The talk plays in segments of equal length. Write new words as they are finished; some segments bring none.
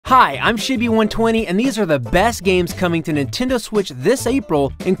Hi, I'm Shibby120, and these are the best games coming to Nintendo Switch this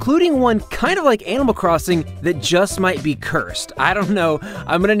April, including one kind of like Animal Crossing that just might be cursed. I don't know,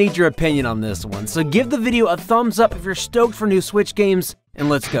 I'm gonna need your opinion on this one, so give the video a thumbs up if you're stoked for new Switch games, and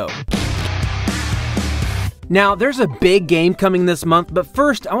let's go. Now, there's a big game coming this month, but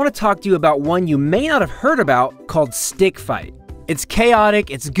first I want to talk to you about one you may not have heard about called Stick Fight. It's chaotic,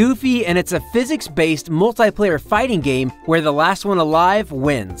 it's goofy, and it's a physics-based multiplayer fighting game where the last one alive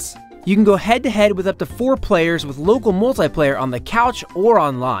wins. You can go head-to-head with up to 4 players with local multiplayer on the couch or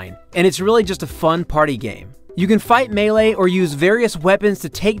online, and it's really just a fun party game. You can fight melee or use various weapons to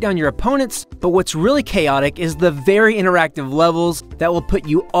take down your opponents, but what's really chaotic is the very interactive levels that will put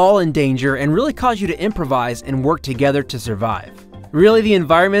you all in danger and really cause you to improvise and work together to survive. Really, the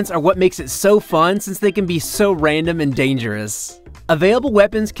environments are what makes it so fun since they can be so random and dangerous. Available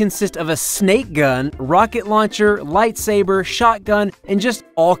weapons consist of a snake gun, rocket launcher, lightsaber, shotgun, and just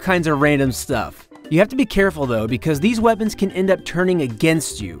all kinds of random stuff. You have to be careful though, because these weapons can end up turning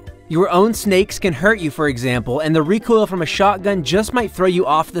against you. Your own snakes can hurt you, for example, and the recoil from a shotgun just might throw you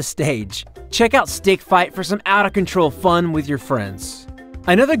off the stage. Check out Stick Fight for some out-of-control fun with your friends.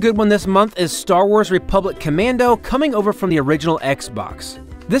 Another good one this month is Star Wars Republic Commando, coming over from the original Xbox.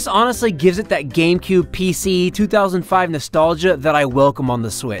 This honestly gives it that GameCube PC 2005 nostalgia that I welcome on the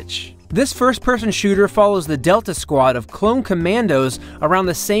Switch. This first-person shooter follows the Delta Squad of clone commandos around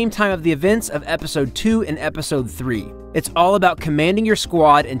the same time of the events of Episode 2 and Episode 3. It's all about commanding your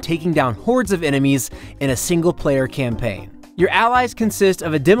squad and taking down hordes of enemies in a single-player campaign. Your allies consist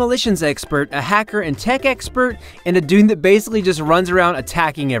of a demolitions expert, a hacker and tech expert, and a dude that basically just runs around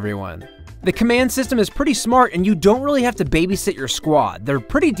attacking everyone. The command system is pretty smart and you don't really have to babysit your squad. They're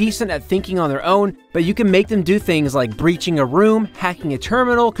pretty decent at thinking on their own, but you can make them do things like breaching a room, hacking a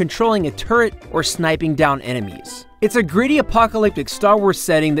terminal, controlling a turret, or sniping down enemies. It's a gritty apocalyptic Star Wars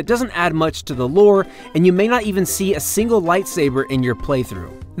setting that doesn't add much to the lore, and you may not even see a single lightsaber in your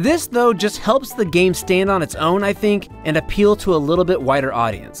playthrough. This though just helps the game stand on its own, I think, and appeal to a little bit wider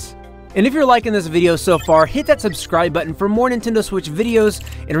audience. And if you're liking this video so far, hit that subscribe button for more Nintendo Switch videos,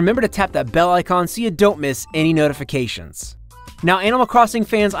 and remember to tap that bell icon so you don't miss any notifications. Now, Animal Crossing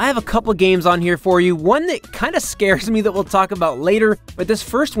fans, I have a couple games on here for you. One that kind of scares me that we'll talk about later, but this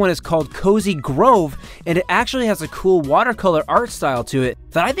first one is called Cozy Grove, and it actually has a cool watercolor art style to it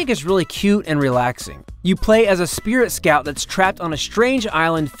that I think is really cute and relaxing. You play as a spirit scout that's trapped on a strange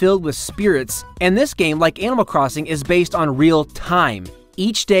island filled with spirits, and this game, like Animal Crossing, is based on real time.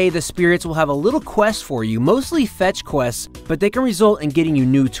 Each day, the spirits will have a little quest for you, mostly fetch quests, but they can result in getting you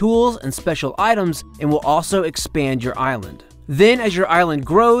new tools and special items and will also expand your island. Then, as your island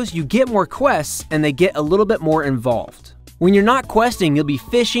grows, you get more quests and they get a little bit more involved. When you're not questing, you'll be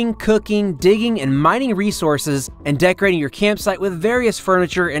fishing, cooking, digging, and mining resources and decorating your campsite with various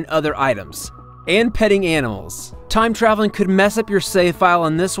furniture and other items. And petting animals. Time traveling could mess up your save file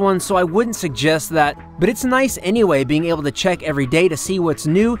on this one, so I wouldn't suggest that, but it's nice anyway being able to check every day to see what's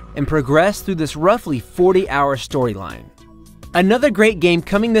new and progress through this roughly 40-hour storyline. Another great game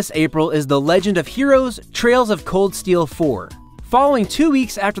coming this April is The Legend of Heroes: Trails of Cold Steel 4. Following 2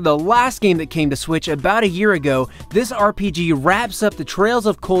 weeks after the last game that came to Switch about a year ago, this RPG wraps up the Trails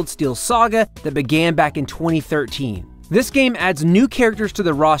of Cold Steel saga that began back in 2013. This game adds new characters to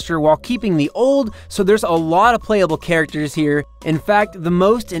the roster while keeping the old, so there's a lot of playable characters here. In fact, the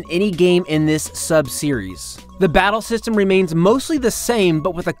most in any game in this sub-series. The battle system remains mostly the same,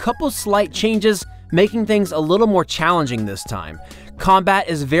 but with a couple slight changes, making things a little more challenging this time. Combat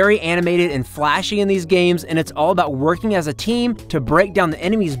is very animated and flashy in these games, and it's all about working as a team to break down the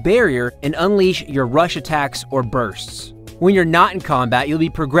enemy's barrier and unleash your rush attacks or bursts. When you're not in combat, you'll be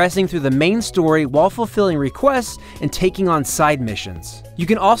progressing through the main story while fulfilling requests and taking on side missions. You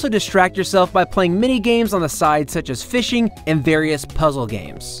can also distract yourself by playing mini games on the side such as fishing and various puzzle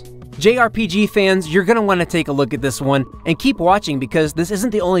games. JRPG fans, you're going to want to take a look at this one and keep watching because this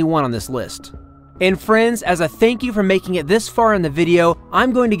isn't the only one on this list. And friends, as a thank you for making it this far in the video,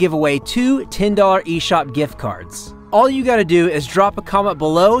 I'm going to give away 2 $10 eShop gift cards. All you gotta do is drop a comment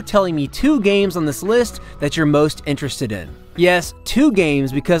below telling me 2 games on this list that you're most interested in. Yes, 2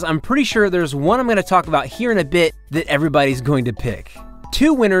 games, because I'm pretty sure there's one I'm gonna talk about here in a bit that everybody's going to pick.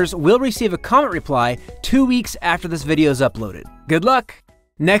 2 winners will receive a comment reply 2 weeks after this video is uploaded. Good luck!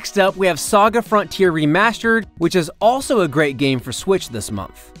 Next up, we have Saga Frontier Remastered, which is also a great game for Switch this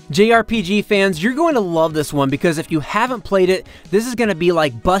month. JRPG fans, you're going to love this one because if you haven't played it, this is going to be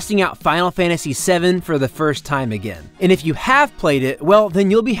like busting out Final Fantasy VII for the first time again. And if you have played it, well, then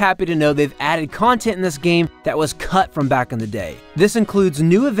you'll be happy to know they've added content in this game that was cut from back in the day. This includes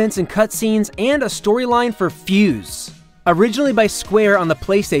new events and cutscenes and a storyline for Fuse. Originally by Square on the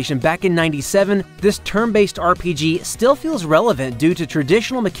PlayStation back in '97, this turn-based RPG still feels relevant due to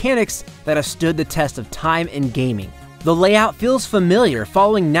traditional mechanics that have stood the test of time in gaming. The layout feels familiar,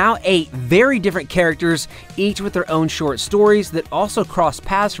 following now 8 very different characters, each with their own short stories that also cross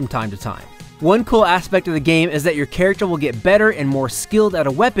paths from time to time. One cool aspect of the game is that your character will get better and more skilled at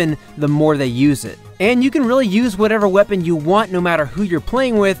a weapon the more they use it. And you can really use whatever weapon you want no matter who you're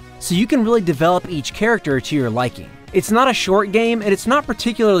playing with, so you can really develop each character to your liking. It's not a short game, and it's not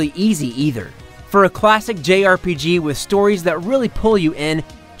particularly easy either. For a classic JRPG with stories that really pull you in,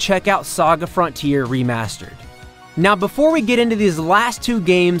 check out Saga Frontier Remastered. Now, before we get into these last 2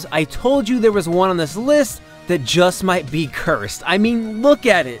 games, I told you there was one on this list that just might be cursed. I mean, look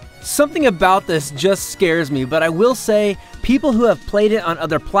at it. Something about this just scares me, but I will say, people who have played it on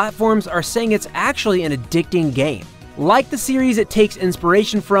other platforms are saying it's actually an addicting game. Like the series it takes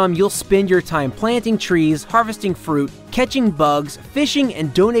inspiration from, you'll spend your time planting trees, harvesting fruit, catching bugs, fishing,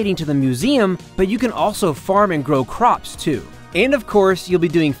 and donating to the museum, but you can also farm and grow crops too. And of course, you'll be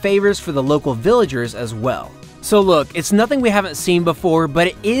doing favors for the local villagers as well. So look, it's nothing we haven't seen before, but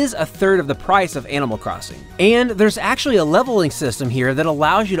it is a third of the price of Animal Crossing. And there's actually a leveling system here that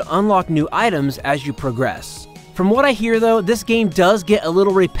allows you to unlock new items as you progress. From what I hear though, this game does get a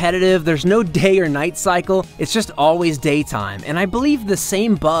little repetitive. There's no day or night cycle, it's just always daytime, and I believe the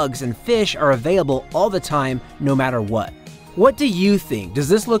same bugs and fish are available all the time, no matter what. What do you think? Does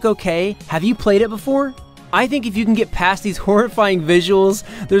this look okay? Have you played it before? I think if you can get past these horrifying visuals,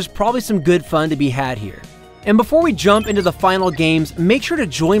 there's probably some good fun to be had here. And before we jump into the final games, make sure to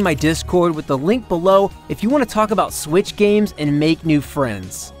join my Discord with the link below if you want to talk about Switch games and make new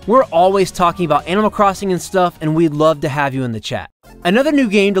friends. We're always talking about Animal Crossing and stuff, and we'd love to have you in the chat. Another new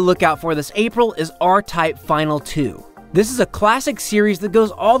game to look out for this April is R-Type Final 2. This is a classic series that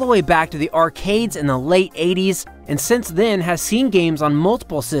goes all the way back to the arcades in the late 80s, and since then has seen games on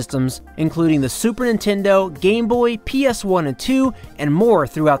multiple systems, including the Super Nintendo, Game Boy, PS1 and 2, and more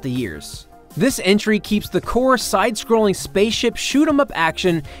throughout the years. This entry keeps the core side-scrolling spaceship shoot-'em-up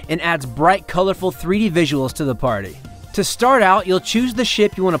action and adds bright, colorful 3D visuals to the party. To start out, you'll choose the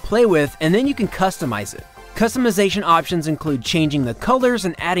ship you want to play with, and then you can customize it. Customization options include changing the colors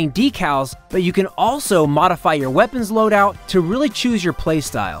and adding decals, but you can also modify your weapons loadout to really choose your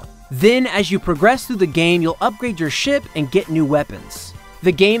playstyle. Then, as you progress through the game, you'll upgrade your ship and get new weapons.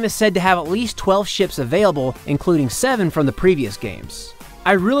 The game is said to have at least 12 ships available, including 7 from the previous games.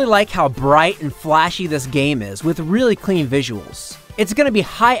 I really like how bright and flashy this game is, with really clean visuals. It's going to be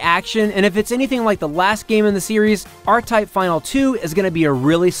high action, and if it's anything like the last game in the series, R-Type Final 2 is going to be a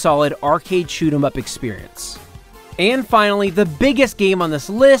really solid arcade shoot-'em-up experience. And finally, the biggest game on this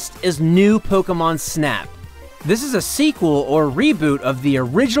list is new Pokemon Snap. This is a sequel or reboot of the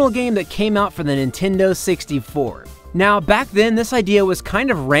original game that came out for the Nintendo 64. Now, back then, this idea was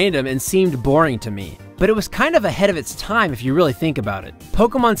kind of random and seemed boring to me, but it was kind of ahead of its time if you really think about it.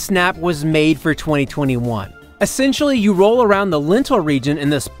 Pokemon Snap was made for 2021. Essentially, you roll around the Lental region in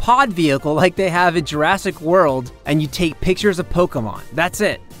this pod vehicle like they have in Jurassic World, and you take pictures of Pokemon. That's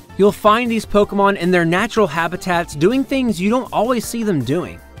it. You'll find these Pokemon in their natural habitats doing things you don't always see them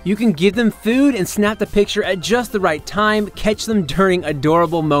doing. You can give them food and snap the picture at just the right time, catch them during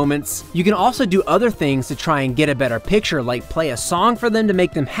adorable moments. You can also do other things to try and get a better picture, like play a song for them to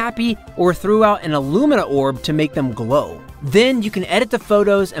make them happy, or throw out an Illumina orb to make them glow. Then you can edit the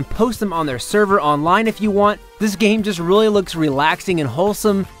photos and post them on their server online if you want. This game just really looks relaxing and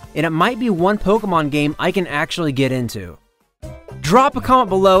wholesome, and it might be one Pokemon game I can actually get into. Drop a comment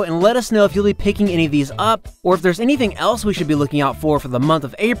below and let us know if you'll be picking any of these up, or if there's anything else we should be looking out for the month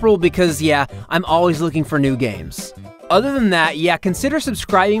of April, because yeah, I'm always looking for new games. Other than that, yeah, consider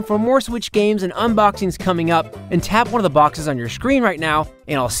subscribing for more Switch games and unboxings coming up, and tap one of the boxes on your screen right now,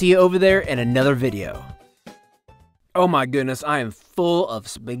 and I'll see you over there in another video. Oh my goodness, I am full of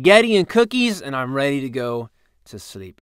spaghetti and cookies, and I'm ready to go to sleep.